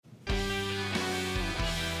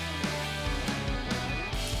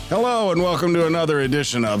Hello and welcome to another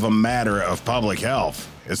edition of A Matter of Public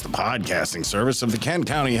Health. It's the podcasting service of the Kent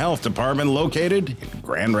County Health Department located in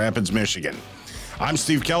Grand Rapids, Michigan. I'm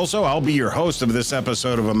Steve Kelso. I'll be your host of this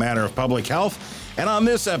episode of A Matter of Public Health. And on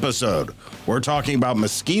this episode, we're talking about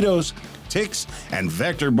mosquitoes, ticks, and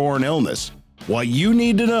vector-borne illness. What you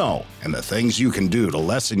need to know and the things you can do to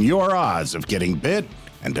lessen your odds of getting bit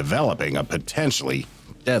and developing a potentially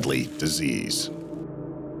deadly disease.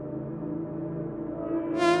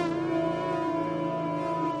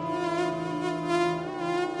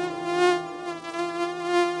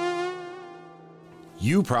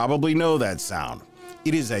 You probably know that sound.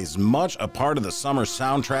 It is as much a part of the summer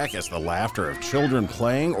soundtrack as the laughter of children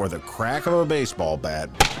playing or the crack of a baseball bat,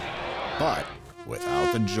 but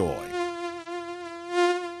without the joy.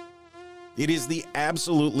 It is the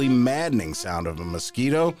absolutely maddening sound of a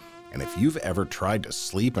mosquito, and if you've ever tried to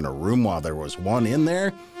sleep in a room while there was one in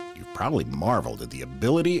there, you've probably marveled at the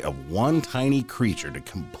ability of one tiny creature to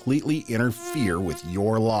completely interfere with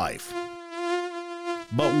your life.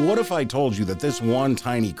 But what if I told you that this one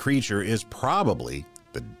tiny creature is probably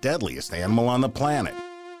the deadliest animal on the planet?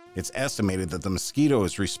 It's estimated that the mosquito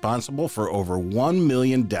is responsible for over 1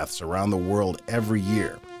 million deaths around the world every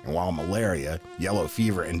year. And while malaria, yellow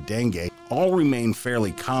fever, and dengue all remain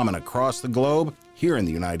fairly common across the globe, here in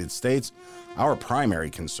the United States, our primary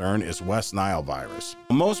concern is West Nile virus.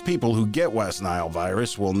 Most people who get West Nile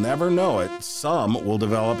virus will never know it. Some will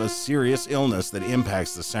develop a serious illness that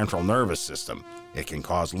impacts the central nervous system. It can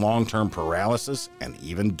cause long-term paralysis and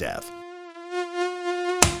even death.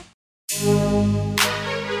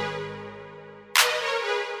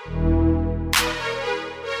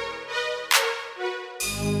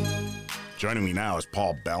 Joining me now is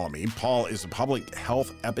Paul Bellamy. Paul is a public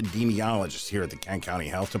health epidemiologist here at the Kent County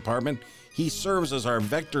Health Department. He serves as our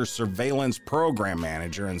vector surveillance program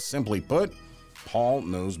manager, and simply put, Paul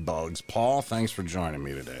knows bugs. Paul, thanks for joining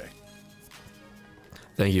me today.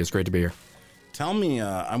 Thank you. It's great to be here. Tell me,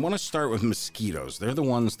 I want to start with mosquitoes. They're the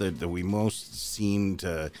ones that we most seem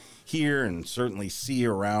to hear and certainly see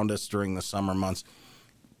around us during the summer months.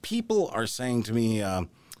 People are saying to me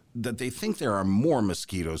that they think there are more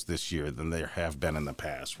mosquitoes this year than there have been in the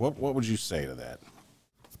past. What would you say to that?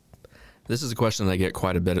 This is a question that I get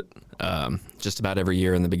quite a bit just about every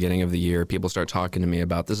year in the beginning of the year. People start talking to me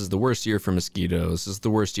about this is the worst year for mosquitoes, this is the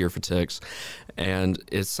worst year for ticks. And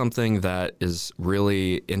it's something that is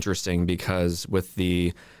really interesting because with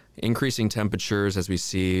the increasing temperatures as we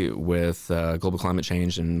see with global climate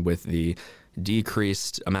change and with the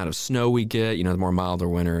decreased amount of snow we get, the more milder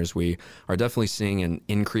winters, we are definitely seeing an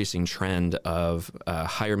increasing trend of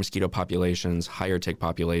higher mosquito populations, higher tick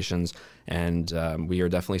populations, and we are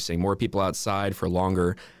definitely seeing more people outside for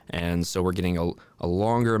longer, and so we're getting a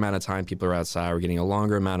longer amount of time people are outside, we're getting a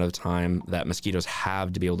longer amount of time that mosquitoes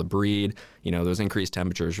have to be able to breed. Those increased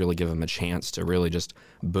temperatures really give them a chance to really just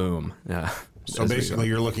boom. So basically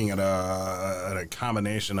you're looking at a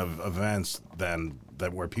combination of events then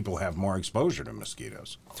that where people have more exposure to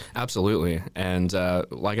mosquitoes. Absolutely. And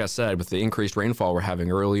like I said, with the increased rainfall we're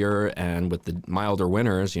having earlier and with the milder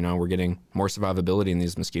winters, we're getting more survivability in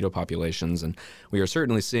these mosquito populations. And we are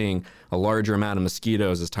certainly seeing a larger amount of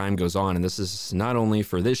mosquitoes as time goes on. And this is not only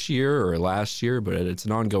for this year or last year, but it's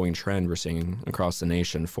an ongoing trend we're seeing across the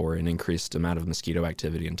nation for an increased amount of mosquito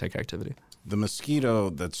activity and tick activity. The mosquito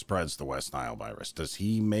that spreads the West Nile virus, does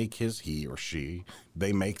he or she,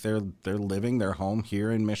 they make their living, their home here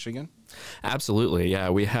in Michigan? Absolutely, yeah.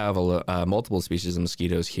 We have multiple species of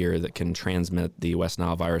mosquitoes here that can transmit the West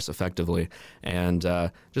Nile virus effectively. And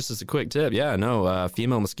just as a quick tip,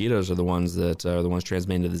 female mosquitoes are the ones that are the ones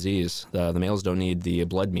transmitting the disease. The males don't need the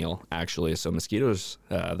blood meal, actually. So mosquitoes,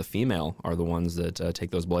 the female, are the ones that take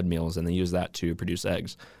those blood meals, and they use that to produce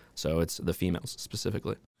eggs. So it's the females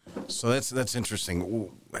specifically. So that's interesting.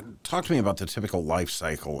 Talk to me about the typical life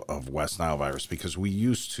cycle of West Nile virus, because we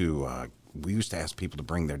used to ask people to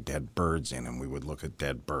bring their dead birds in, and we would look at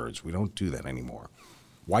dead birds. We don't do that anymore.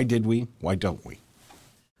 Why did we? Why don't we?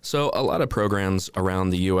 So a lot of programs around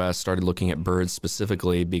the U.S. started looking at birds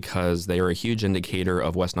specifically because they are a huge indicator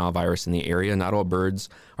of West Nile virus in the area. Not all birds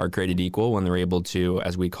are created equal when they're able to,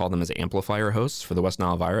 as we call them, as amplifier hosts for the West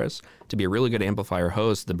Nile virus. To be a really good amplifier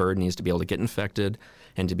host, the bird needs to be able to get infected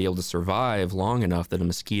and to be able to survive long enough that a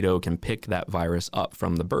mosquito can pick that virus up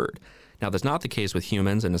from the bird. Now, that's not the case with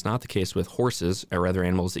humans, and it's not the case with horses or other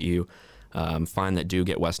animals that you find that do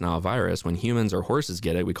get West Nile virus. When humans or horses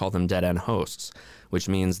get it, we call them dead-end hosts, which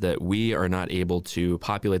means that we are not able to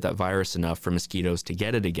populate that virus enough for mosquitoes to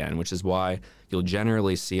get it again, which is why you'll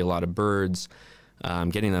generally see a lot of birds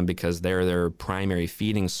getting them, because they're their primary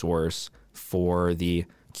feeding source for the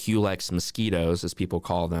Culex mosquitoes, as people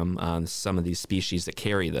call them, some of these species that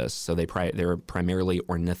carry this. So they're primarily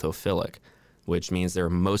ornithophilic, which means they're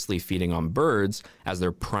mostly feeding on birds as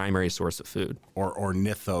their primary source of food. Or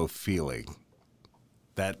ornithophily.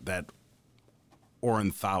 That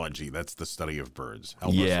ornithology, that's the study of birds.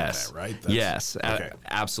 Help yes. us with that, right? Yes, okay.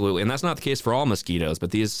 Absolutely. And that's not the case for all mosquitoes,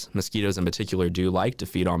 but these mosquitoes in particular do like to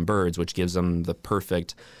feed on birds, which gives them the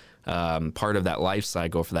perfect part of that life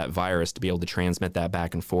cycle for that virus to be able to transmit that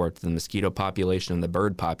back and forth to the mosquito population and the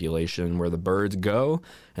bird population. Where the birds go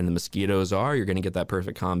and the mosquitoes are, you're going to get that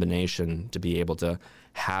perfect combination to be able to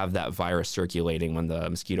have that virus circulating when the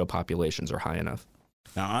mosquito populations are high enough.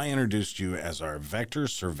 Now, I introduced you as our Vector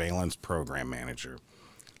Surveillance Program Manager.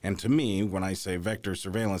 And to me, when I say vector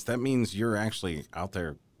surveillance, that means you're actually out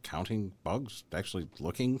there counting bugs, actually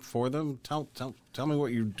looking for them. Tell me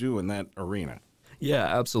what you do in that arena. Yeah,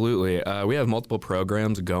 absolutely. We have multiple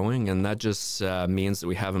programs going, and that just means that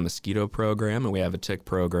we have a mosquito program and we have a tick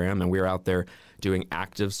program, and we're out there doing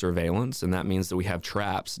active surveillance, and that means that we have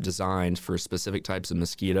traps designed for specific types of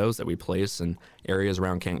mosquitoes that we place in areas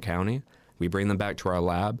around Kent County. We bring them back to our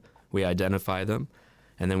lab, we identify them,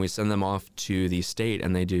 and then we send them off to the state,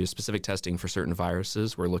 and they do specific testing for certain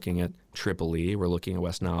viruses. We're looking at Triple E, we're looking at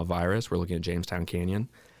West Nile virus, we're looking at Jamestown Canyon.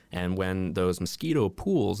 And when those mosquito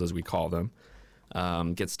pools, as we call them,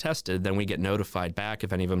 gets tested, then we get notified back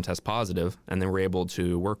if any of them test positive, and then we're able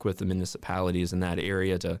to work with the municipalities in that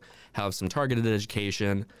area to have some targeted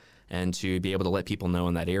education and to be able to let people know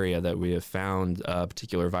in that area that we have found a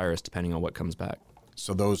particular virus depending on what comes back.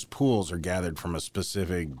 So those pools are gathered from a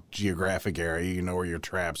specific geographic area. You know where your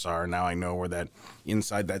traps are. Now I know where that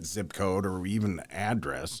inside that zip code or even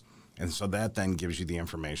address. And so that then gives you the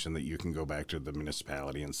information that you can go back to the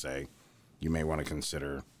municipality and say, you may want to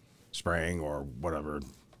consider spraying or whatever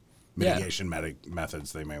mitigation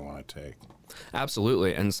methods they may want to take.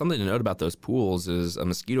 Absolutely. And something to note about those pools is a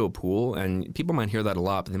mosquito pool, and people might hear that a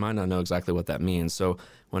lot, but they might not know exactly what that means. So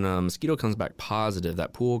when a mosquito comes back positive,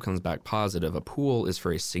 that pool comes back positive. A pool is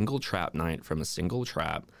for a single trap night from a single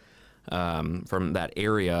trap from that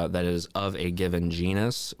area that is of a given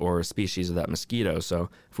genus or species of that mosquito. So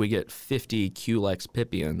if we get 50 Culex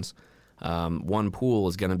pipiens, one pool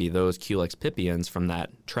is going to be those Culex pipiens from that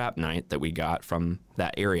trap night that we got from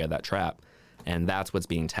that area, that trap, and that's what's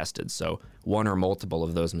being tested. So one or multiple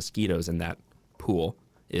of those mosquitoes in that pool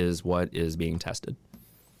is what is being tested.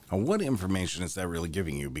 Now, what information is that really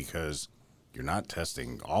giving you? Because you're not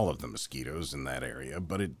testing all of the mosquitoes in that area,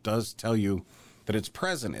 but it does tell you that it's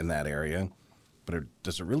present in that area. But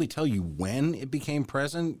does it really tell you when it became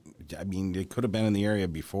present? I mean, it could have been in the area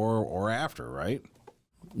before or after, right?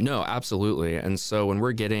 No, absolutely. And so when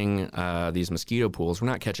we're getting these mosquito pools, we're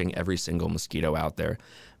not catching every single mosquito out there.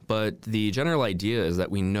 But the general idea is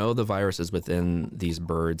that we know the virus is within these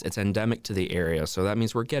birds. It's endemic to the area. So that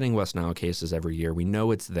means we're getting West Nile cases every year. We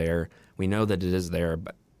know it's there. We know that it is there.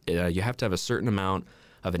 But you have to have a certain amount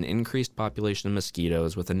of an increased population of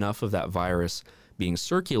mosquitoes with enough of that virus being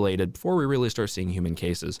circulated before we really start seeing human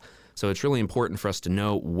cases. So it's really important for us to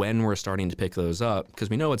know when we're starting to pick those up, because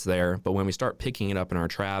we know it's there, but when we start picking it up in our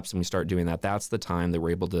traps and we start doing that, that's the time that we're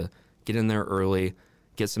able to get in there early,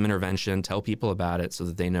 get some intervention, tell people about it so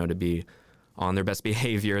that they know to be on their best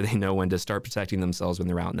behavior. They know when to start protecting themselves when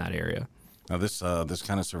they're out in that area. Now, this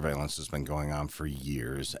kind of surveillance has been going on for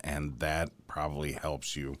years, and that probably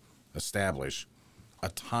helps you establish a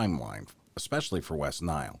timeline, especially for West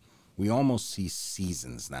Nile. We almost see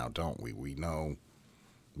seasons now, don't we? We know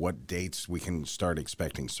what dates we can start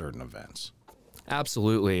expecting certain events.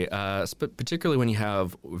 Absolutely. Particularly when you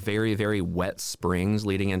have very, very wet springs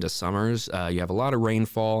leading into summers, you have a lot of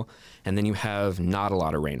rainfall, and then you have not a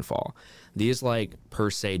lot of rainfall. These per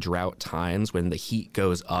se drought times when the heat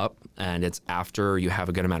goes up and it's after you have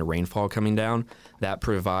a good amount of rainfall coming down, that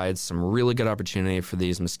provides some really good opportunity for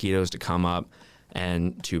these mosquitoes to come up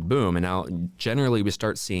and to boom. And now generally we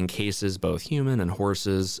start seeing cases, both human and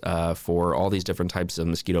horses, for all these different types of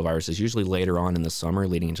mosquito viruses. Usually later on in the summer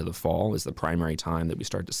leading into the fall is the primary time that we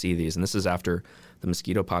start to see these. And this is after the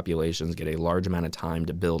mosquito populations get a large amount of time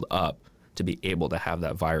to build up to be able to have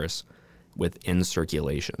that virus within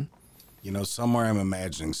circulation. You know, somewhere I'm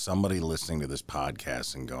imagining somebody listening to this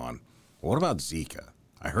podcast and going, what about Zika?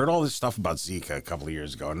 I heard all this stuff about Zika a couple of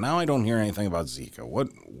years ago, and now I don't hear anything about Zika. What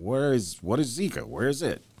is Zika? Where is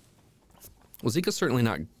it? Well, Zika's certainly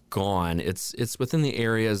not gone. It's within the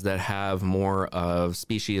areas that have more of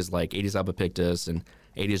species like Aedes albopictus and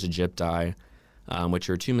Aedes aegypti, which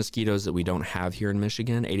are two mosquitoes that we don't have here in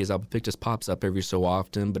Michigan. Aedes albopictus pops up every so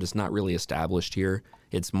often, but it's not really established here.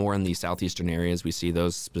 It's more in the southeastern areas. We see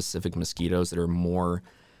those specific mosquitoes that are more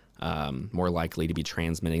more likely to be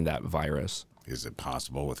transmitting that virus. Is it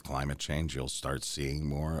possible with climate change you'll start seeing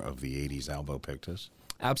more of the Aedes albopictus?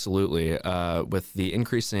 Absolutely. With the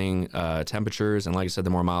increasing temperatures and, like I said,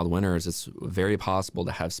 the more mild winters, it's very possible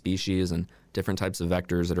to have species and different types of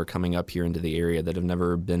vectors that are coming up here into the area that have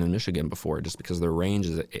never been in Michigan before, just because their range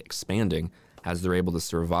is expanding as they're able to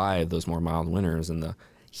survive those more mild winters, and the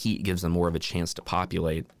heat gives them more of a chance to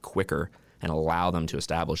populate quicker and allow them to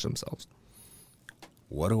establish themselves.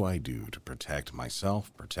 What do I do to protect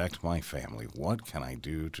myself, protect my family? What can I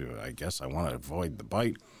do to, I guess I want to avoid the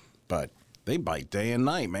bite, but they bite day and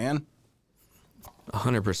night, man.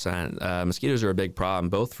 100%. Mosquitoes are a big problem,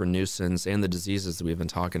 both for nuisance and the diseases that we've been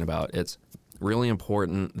talking about. It's really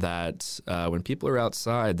important that when people are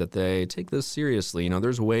outside that they take this seriously. You know,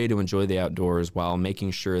 there's a way to enjoy the outdoors while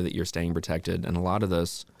making sure that you're staying protected. And a lot of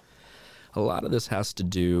this has to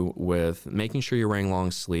do with making sure you're wearing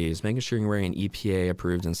long sleeves, making sure you're wearing an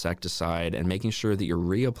EPA-approved insecticide, and making sure that you're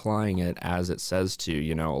reapplying it as it says to.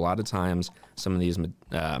 You know, a lot of times some of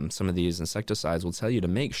these insecticides will tell you to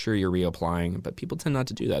make sure you're reapplying, but people tend not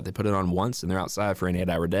to do that. They put it on once and they're outside for an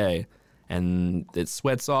 8-hour day, and it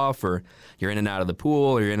sweats off, or you're in and out of the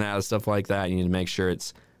pool, or you're in and out of stuff like that. You need to make sure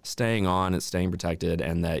it's staying on, it's staying protected,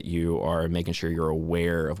 and that you are making sure you're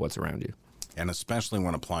aware of what's around you. And especially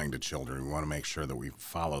when applying to children, we want to make sure that we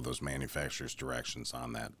follow those manufacturers' directions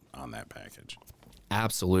on that package.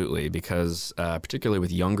 Absolutely, because particularly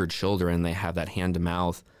with younger children, they have that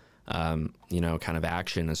hand-to-mouth, kind of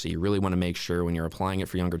action. And so you really want to make sure when you're applying it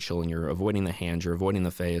for younger children, you're avoiding the hand, you're avoiding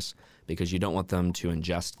the face, because you don't want them to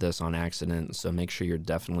ingest this on accident. So make sure you're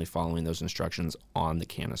definitely following those instructions on the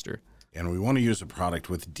canister. And we want to use a product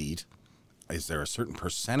with DEET. Is there a certain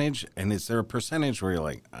percentage? And is there a percentage where you're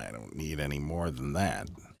like, I don't need any more than that?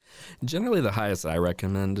 Generally, the highest I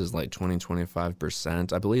recommend is like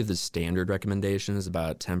 20-25%. I believe the standard recommendation is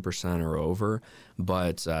about 10% or over.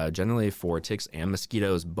 But generally for ticks and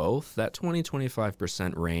mosquitoes both, that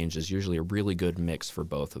 20-25% range is usually a really good mix for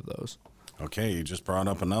both of those. Okay, you just brought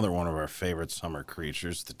up another one of our favorite summer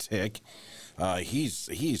creatures, the tick. He's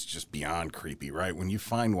just beyond creepy, right? When you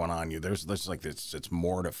find one on you, there's like this, it's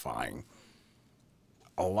mortifying.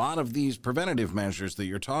 A lot of these preventative measures that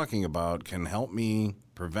you're talking about can help me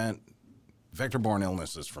prevent vector-borne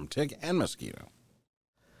illnesses from tick and mosquito.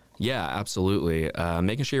 Yeah, absolutely.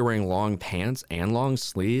 Making sure you're wearing long pants and long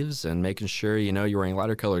sleeves, and making sure you're wearing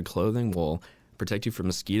lighter colored clothing will protect you from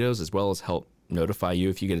mosquitoes, as well as help notify you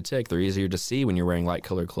if you get a tick. They're easier to see when you're wearing light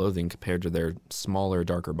colored clothing compared to their smaller,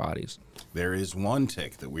 darker bodies. There is one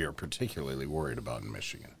tick that we are particularly worried about in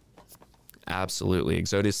Michigan. Absolutely.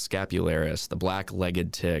 Ixodes scapularis, the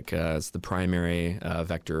black-legged tick, is the primary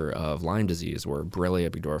vector of Lyme disease, or Borrelia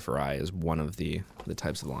burgdorferi is one of the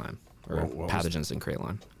types of Lyme, or pathogens that create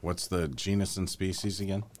Lyme. What's the genus and species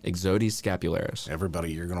again? Ixodes scapularis.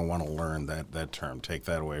 Everybody, you're going to want to learn that term. Take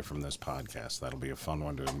that away from this podcast. That'll be a fun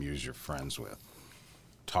one to amuse your friends with.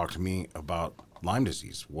 Talk to me about Lyme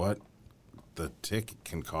disease. What the tick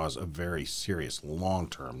can cause a very serious,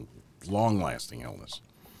 long-term, long-lasting illness.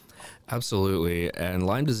 Absolutely. And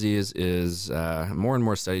Lyme disease is more and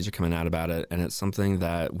more studies are coming out about it, and it's something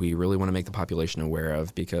that we really want to make the population aware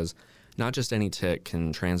of, because not just any tick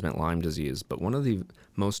can transmit Lyme disease, but one of the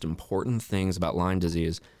most important things about Lyme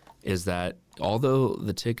disease is that although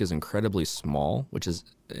the tick is incredibly small, which is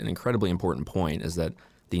an incredibly important point, is that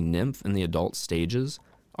the nymph and the adult stages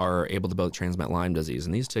are able to both transmit Lyme disease.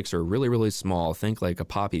 And these ticks are really, really small. Think like a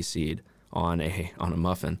poppy seed on a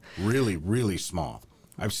muffin. Really, really small.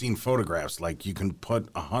 I've seen photographs like you can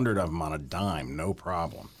put 100 of them on a dime, no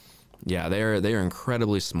problem. Yeah, they are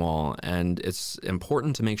incredibly small, and it's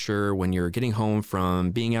important to make sure when you're getting home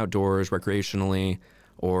from being outdoors recreationally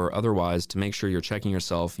or otherwise to make sure you're checking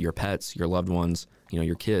yourself, your pets, your loved ones,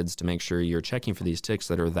 your kids, to make sure you're checking for these ticks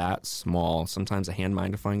that are that small. Sometimes a hand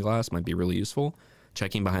magnifying glass might be really useful.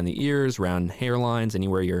 Checking behind the ears, around hairlines,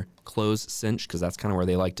 anywhere your clothes cinch, because that's kind of where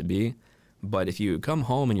they like to be. But if you come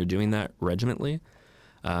home and you're doing that regimentally,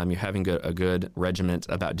 you're having a good regiment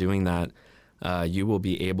about doing that, you will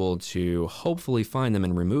be able to hopefully find them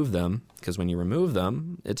and remove them, because when you remove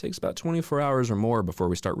them, it takes about 24 hours or more before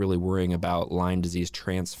we start really worrying about Lyme disease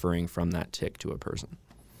transferring from that tick to a person.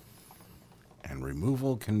 And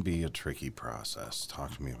removal can be a tricky process.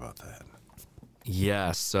 Talk to me about that.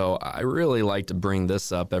 Yeah, so I really like to bring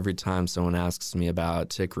this up every time someone asks me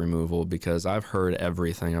about tick removal, because I've heard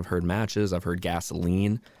everything. I've heard matches, I've heard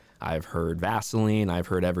gasoline, I've heard Vaseline, I've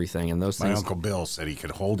heard everything, and those My things. Uncle Bill said he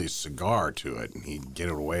could hold his cigar to it and he'd get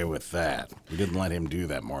away with that. We didn't let him do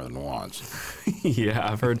that more than once.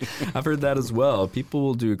 Yeah, I've heard that as well. People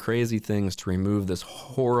will do crazy things to remove this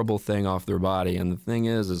horrible thing off their body, and the thing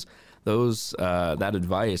is those that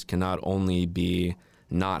advice can not only be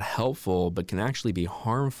not helpful, but can actually be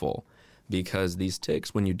harmful. Because these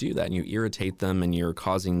ticks, when you do that and you irritate them and you're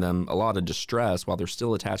causing them a lot of distress while they're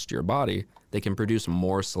still attached to your body, they can produce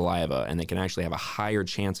more saliva and they can actually have a higher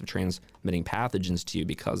chance of transmitting pathogens to you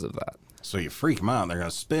because of that. So you freak them out and they're going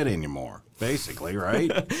to spit in you more, basically, right?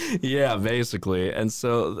 Yeah, basically. And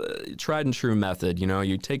so tried and true method,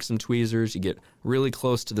 you take some tweezers, you get really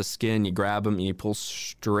close to the skin, you grab them and you pull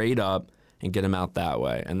straight up and get them out that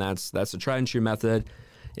way. And that's a tried and true method.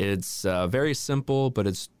 It's very simple, but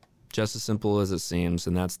it's just as simple as it seems,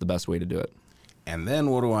 and that's the best way to do it. And then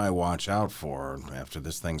what do I watch out for after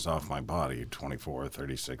this thing's off my body 24,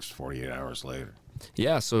 36, 48 hours later?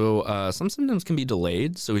 Yeah, so some symptoms can be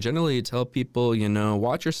delayed. So we generally tell people,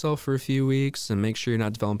 watch yourself for a few weeks and make sure you're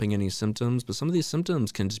not developing any symptoms. But some of these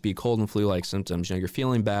symptoms can just be cold and flu-like symptoms. You're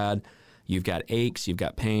feeling bad, you've got aches, you've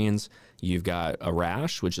got pains, you've got a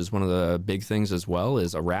rash, which is one of the big things as well,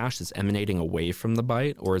 is a rash that's emanating away from the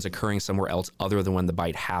bite or is occurring somewhere else other than when the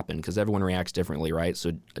bite happened, because everyone reacts differently, right?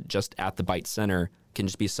 So just at the bite center can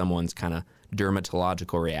just be someone's kind of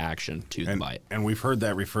dermatological reaction to the bite. And we've heard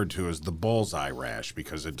that referred to as the bullseye rash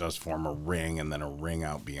because it does form a ring and then a ring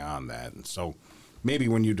out beyond that. And so maybe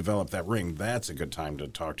when you develop that ring, that's a good time to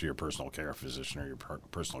talk to your personal care physician or your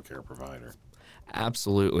personal care provider.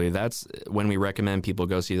 Absolutely. That's when we recommend people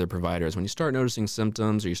go see their providers. When you start noticing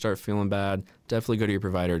symptoms or you start feeling bad, definitely go to your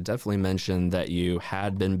provider. Definitely mention that you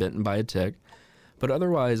had been bitten by a tick. But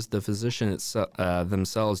otherwise, the physician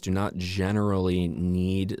themselves do not generally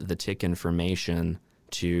need the tick information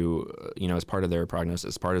to, as part of their prognosis,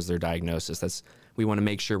 as part of their diagnosis. We want to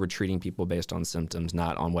make sure we're treating people based on symptoms,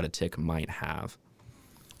 not on what a tick might have.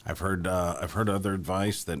 I've heard other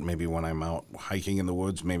advice that maybe when I'm out hiking in the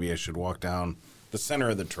woods, maybe I should walk down the center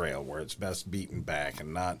of the trail where it's best beaten back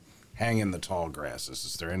and not hang in the tall grasses.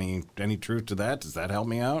 Is there any truth to that? Does that help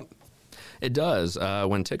me out? It does.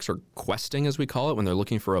 When ticks are questing, as we call it, when they're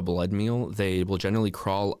looking for a blood meal, they will generally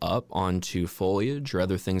crawl up onto foliage or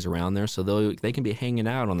other things around there. So they can be hanging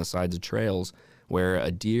out on the sides of trails where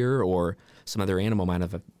a deer or some other animal might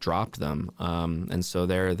have dropped them. And so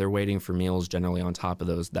they're waiting for meals generally on top of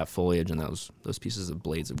that foliage and those pieces of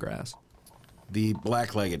blades of grass. The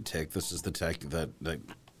black-legged tick, this is the tick that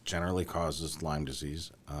generally causes Lyme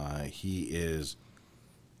disease. His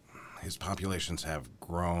populations have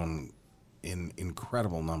grown in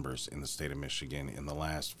incredible numbers in the state of Michigan in the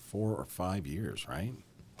last 4 or 5 years, right?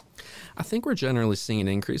 I think we're generally seeing an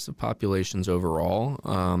increase of populations overall.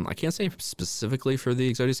 I can't say specifically for the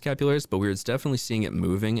Ixodes scapularis, but we're definitely seeing it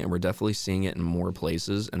moving, and we're definitely seeing it in more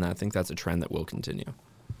places, and I think that's a trend that will continue.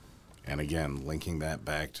 And again, linking that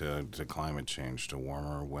back to climate change, to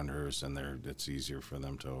warmer winters, and it's easier for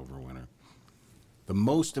them to overwinter. The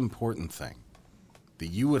most important thing that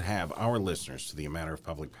you would have our listeners to the A Matter of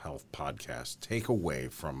Public Health podcast take away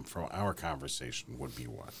from our conversation would be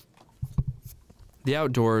what? The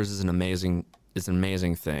outdoors is an amazing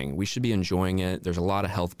thing. We should be enjoying it. There's a lot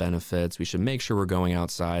of health benefits. We should make sure we're going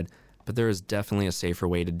outside, but there is definitely a safer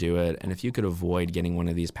way to do it. And if you could avoid getting one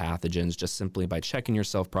of these pathogens just simply by checking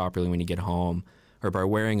yourself properly when you get home or by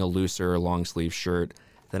wearing a looser long sleeve shirt,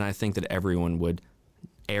 then I think that everyone would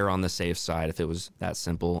err on the safe side if it was that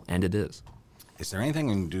simple, and it is. Is there anything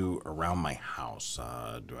I can do around my house?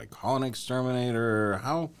 Do I call an exterminator?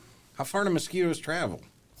 How far do mosquitoes travel?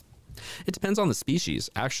 It depends on the species,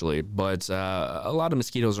 actually, but a lot of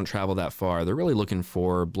mosquitoes don't travel that far. They're really looking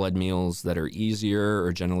for blood meals that are easier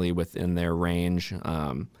or generally within their range.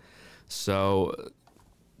 So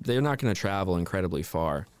they're not going to travel incredibly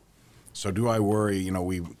far. So do I worry,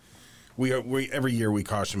 we every year we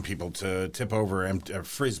caution people to tip over a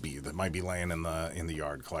frisbee that might be laying in the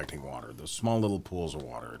yard collecting water, those small little pools of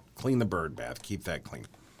water. Clean the bird bath, keep that clean.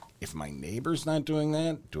 If my neighbor's not doing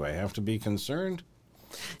that, do I have to be concerned?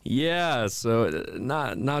 Yeah, so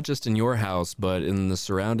not just in your house, but in the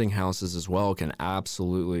surrounding houses as well can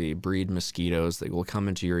absolutely breed mosquitoes that will come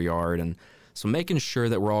into your yard. And so making sure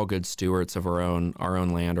that we're all good stewards of our own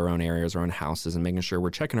land, our own areas, our own houses, and making sure we're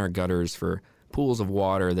checking our gutters for pools of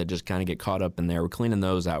water that just kind of get caught up in there. We're cleaning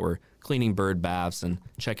those out. We're cleaning bird baths and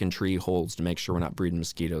checking tree holes to make sure we're not breeding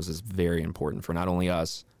mosquitoes is very important for not only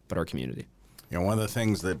us, but our community. One of the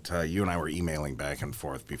things that you and I were emailing back and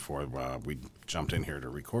forth before we jumped in here to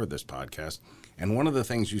record this podcast, and one of the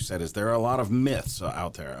things you said is there are a lot of myths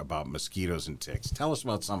out there about mosquitoes and ticks. Tell us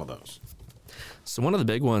about some of those. So one of the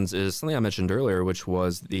big ones is something I mentioned earlier, which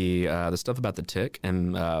was the stuff about the tick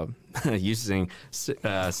and using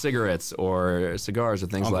cigarettes or cigars or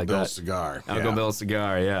things Uncle like Bill's that. cigar. Uncle Bill's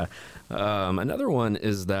cigar, yeah. Another one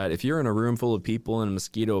is that if you're in a room full of people and a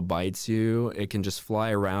mosquito bites you, it can just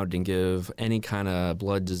fly around and give any kind of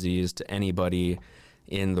blood disease to anybody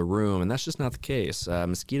in the room, and that's just not the case.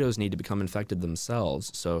 Mosquitoes need to become infected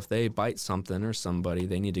themselves, so if they bite something or somebody,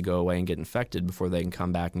 they need to go away and get infected before they can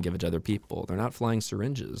come back and give it to other people. They're not flying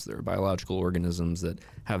syringes. They're biological organisms that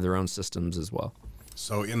have their own systems as well.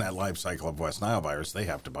 So in that life cycle of West Nile virus, they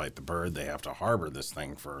have to bite the bird. They have to harbor this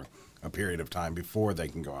thing for a period of time before they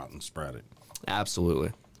can go out and spread it.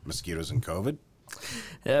 Absolutely. Mosquitoes and COVID?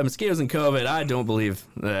 Mosquitoes and COVID, I don't believe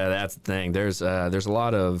that's the thing. There's a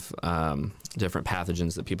lot of different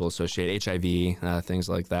pathogens that people associate, HIV, things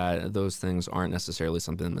like that. Those things aren't necessarily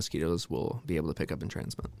something that mosquitoes will be able to pick up and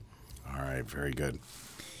transmit. All right, very good.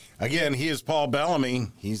 Again, he is Paul Bellamy.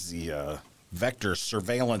 He's the Vector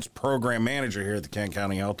Surveillance Program Manager here at the Kent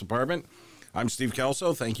County Health Department. I'm Steve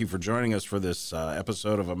Kelso. Thank you for joining us for this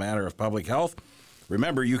episode of A Matter of Public Health.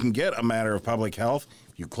 Remember, you can get A Matter of Public Health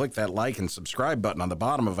if you click that like and subscribe button on the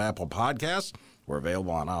bottom of Apple Podcasts. We're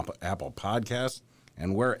available on Apple Podcasts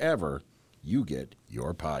and wherever you get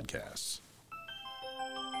your podcasts.